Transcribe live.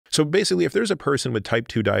So basically, if there's a person with type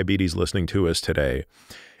 2 diabetes listening to us today,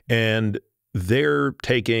 and they're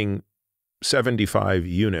taking 75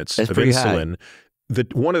 units of insulin,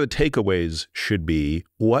 one of the takeaways should be,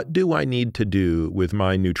 what do I need to do with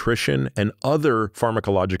my nutrition and other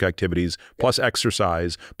pharmacologic activities, plus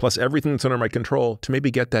exercise, plus everything that's under my control, to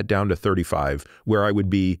maybe get that down to 35, where I would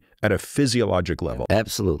be at a physiologic level?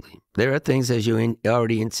 Absolutely. There are things, as you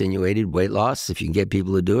already insinuated, weight loss, if you can get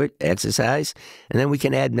people to do it, exercise, and then we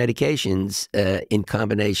can add medications in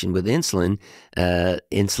combination with insulin,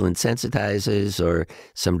 insulin sensitizers, or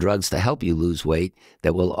some drugs to help you lose weight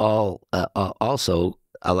that will all also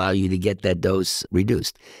allow you to get that dose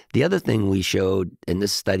reduced. The other thing we showed in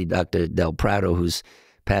this study, Dr. Del Prado, who's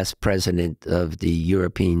past president of the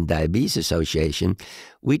European Diabetes Association,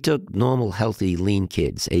 we took normal, healthy, lean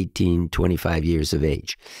kids, 18, 25 years of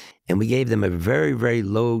age, and we gave them a very, very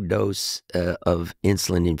low dose of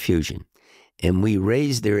insulin infusion. And we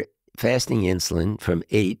raised their fasting insulin from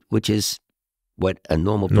 8, which is what a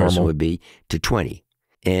normal person would be, to 20.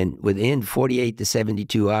 And within 48 to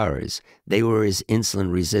 72 hours, they were as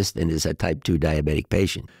insulin resistant as a type 2 diabetic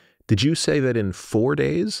patient. Did you say that in 4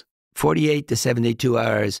 days? 48 to 72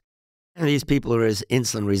 hours, and these people are as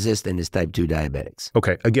insulin resistant as type 2 diabetics.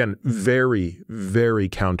 Okay, again, very, very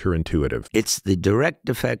counterintuitive. It's the direct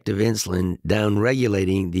effect of insulin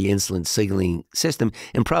down-regulating the insulin signaling system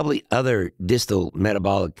and probably other distal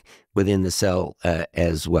metabolic within the cell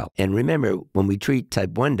as well. And remember, when we treat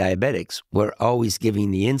type 1 diabetics, we're always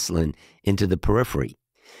giving the insulin into the periphery.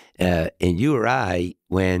 And you or I,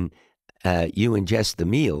 when you ingest the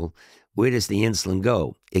meal, where does the insulin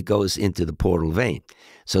go? It goes into the portal vein.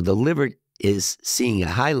 So the liver is seeing a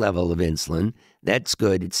high level of insulin. That's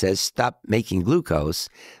good. It says stop making glucose,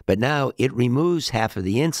 but now it removes half of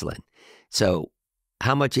the insulin. So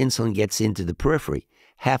how much insulin gets into the periphery?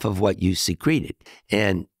 Half of what you secreted.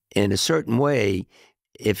 And in a certain way,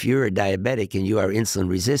 if you're a diabetic and you are insulin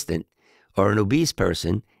resistant, or an obese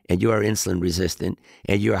person and you are insulin resistant,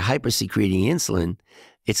 and you're hypersecreting insulin,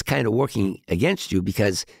 it's kind of working against you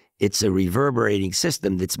because it's a reverberating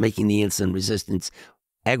system that's making the insulin resistance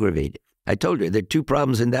aggravated. I told you, there are 2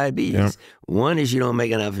 problems in diabetes. Yeah. One is you don't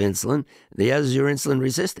make enough insulin. The other is you're insulin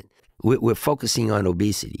resistant. We're focusing on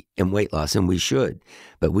obesity and weight loss, and we should.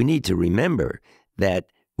 But we need to remember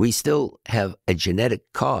that we still have a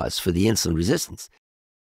genetic cause for the insulin resistance.